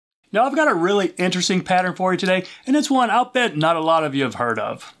Now I've got a really interesting pattern for you today, and it's one I'll bet not a lot of you have heard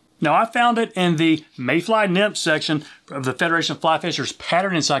of. Now I found it in the Mayfly nymph section of the Federation of Fly Fishers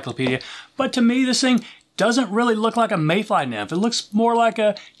Pattern Encyclopedia, but to me this thing doesn't really look like a Mayfly nymph. It looks more like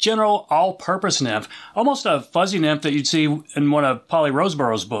a general all-purpose nymph, almost a fuzzy nymph that you'd see in one of Polly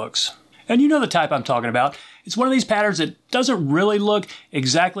Roseborough's books. And you know the type I'm talking about. It's one of these patterns that doesn't really look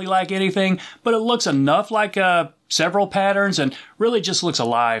exactly like anything, but it looks enough like several patterns and really just looks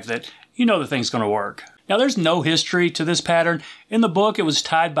alive that you know the thing's going to work. Now there's no history to this pattern. In the book it was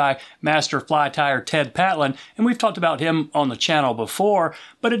tied by master fly tyer Ted Patlin, and we've talked about him on the channel before,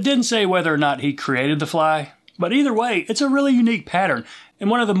 but it didn't say whether or not he created the fly. But either way, it's a really unique pattern, and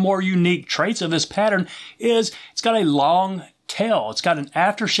one of the more unique traits of this pattern is it's got a long tail. It's got an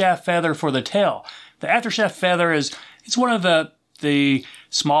aftershaft feather for the tail. The aftershaft feather it's one of the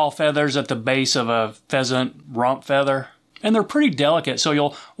small feathers at the base of a pheasant rump feather. And they're pretty delicate, so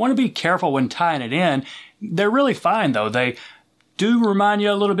you'll want to be careful when tying it in. They're really fine though. They do remind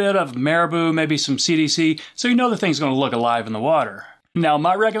you a little bit of marabou, maybe some CDC, so you know the thing's going to look alive in the water. Now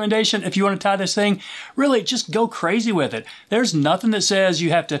my recommendation, if you want to tie this thing, really just go crazy with it. There's nothing that says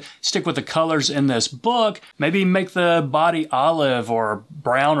you have to stick with the colors in this book. Maybe make the body olive or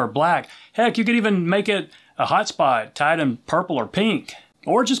brown or black. Heck, you could even make it a hot spot, tied in purple or pink.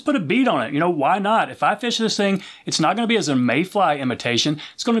 Or just put a bead on it. You know, why not? If I fish this thing, it's not going to be as a mayfly imitation.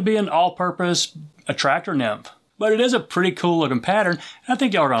 It's going to be an all-purpose attractor nymph. But it is a pretty cool looking pattern, and I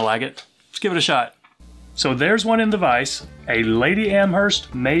think y'all are going to like it. Let's give it a shot. So there's one in the vise, a Lady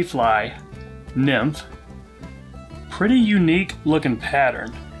Amherst Mayfly nymph. Pretty unique looking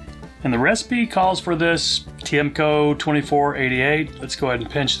pattern. And the recipe calls for this Tiemco 2488. Let's go ahead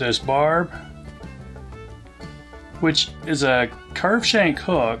and pinch this barb, which is a curved shank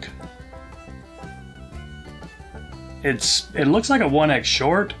hook. It looks like a 1X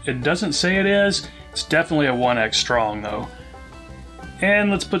short. It doesn't say it is. It's definitely a 1X strong though.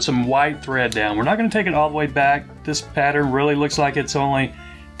 And let's put some white thread down. We're not going to take it all the way back. This pattern really looks like it's only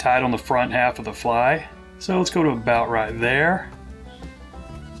tied on the front half of the fly. So let's go to about right there.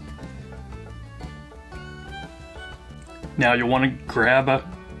 Now you'll want to grab a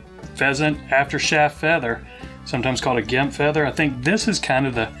pheasant aftershaft feather, sometimes called a gimp feather. I think this is kind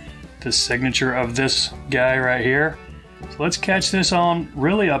of the signature of this guy right here. So let's catch this on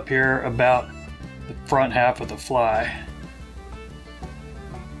really up here about the front half of the fly.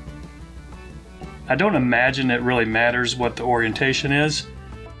 I don't imagine it really matters what the orientation is.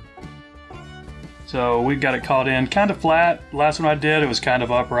 So we've got it caught in kind of flat. Last one I did, it was kind of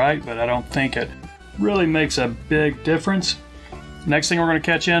upright, but I don't think it really makes a big difference. Next thing we're going to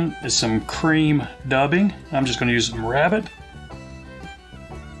catch in is some cream dubbing. I'm just going to use some rabbit.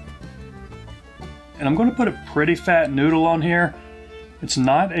 And I'm going to put a pretty fat noodle on here. It's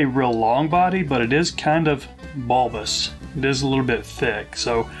not a real long body, but it is kind of bulbous. It is a little bit thick.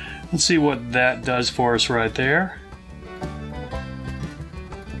 So let's see what that does for us right there.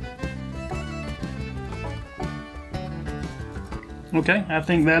 Okay, I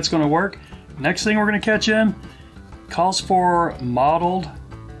think that's going to work. Next thing we're going to catch in calls for mottled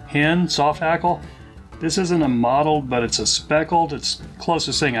hen soft hackle. This isn't a mottled, but it's a speckled. It's the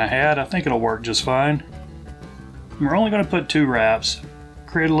closest thing I had. I think it'll work just fine. And we're only going to put 2 wraps.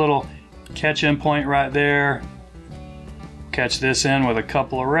 Create a little catch-in point right there. Catch this in with a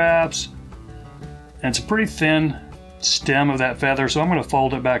couple of wraps. And it's a pretty thin stem of that feather, so I'm going to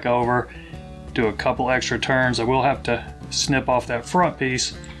fold it back over, do a couple extra turns. I will have to snip off that front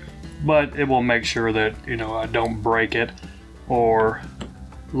piece, but it will make sure that, you know, I don't break it or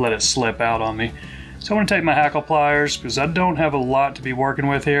let it slip out on me. So I'm going to take my hackle pliers, because I don't have a lot to be working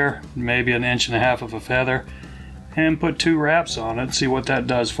with here, maybe 1.5 inches of a feather, and put 2 wraps on it and see what that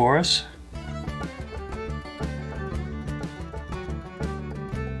does for us.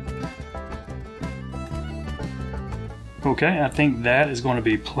 Okay, I think that is going to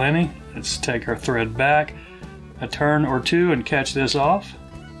be plenty. Let's take our thread back a turn or 2 and catch this off.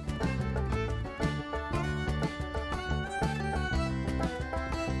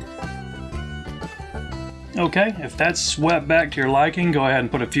 Okay, if that's swept back to your liking, go ahead and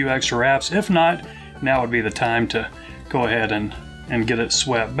put a few extra wraps. If not, now would be the time to go ahead and get it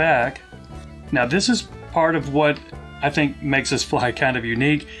swept back. Now this is part of what I think makes this fly kind of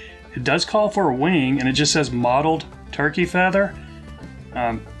unique. It does call for a wing, and it just says mottled turkey feather,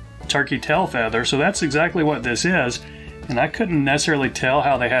 turkey tail feather, so that's exactly what this is. And I couldn't necessarily tell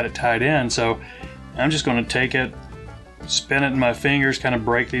how they had it tied in, so I'm just going to take it, spin it in my fingers, kind of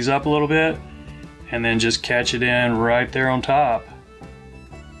break these up a little bit, and then just catch it in right there on top.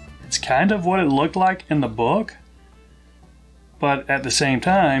 It's kind of what it looked like in the book, but at the same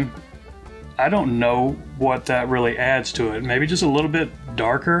time, I don't know what that really adds to it. Maybe just a little bit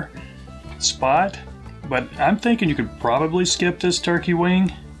darker spot, but I'm thinking you could probably skip this turkey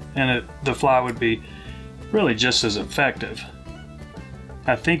wing and the fly would be really just as effective.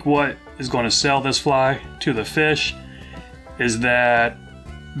 I think what is going to sell this fly to the fish is that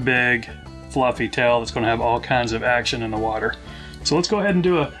big fluffy tail that's going to have all kinds of action in the water. So let's go ahead and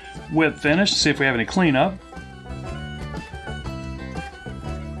do a whip finish to see if we have any cleanup.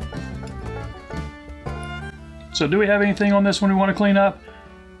 So do we have anything on this one we want to clean up?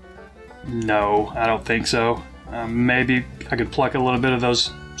 No, I don't think so. Maybe I could pluck a little bit of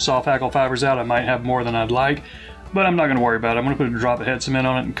those soft hackle fibers out. I might have more than I'd like, but I'm not going to worry about it. I'm going to put a drop of head cement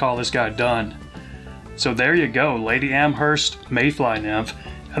on it and call this guy done. So there you go, Lady Amherst Mayfly nymph.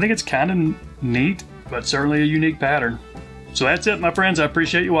 I think it's kind of neat, but certainly a unique pattern. So that's it, my friends. I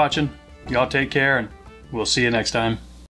appreciate you watching. Y'all take care, and we'll see you next time.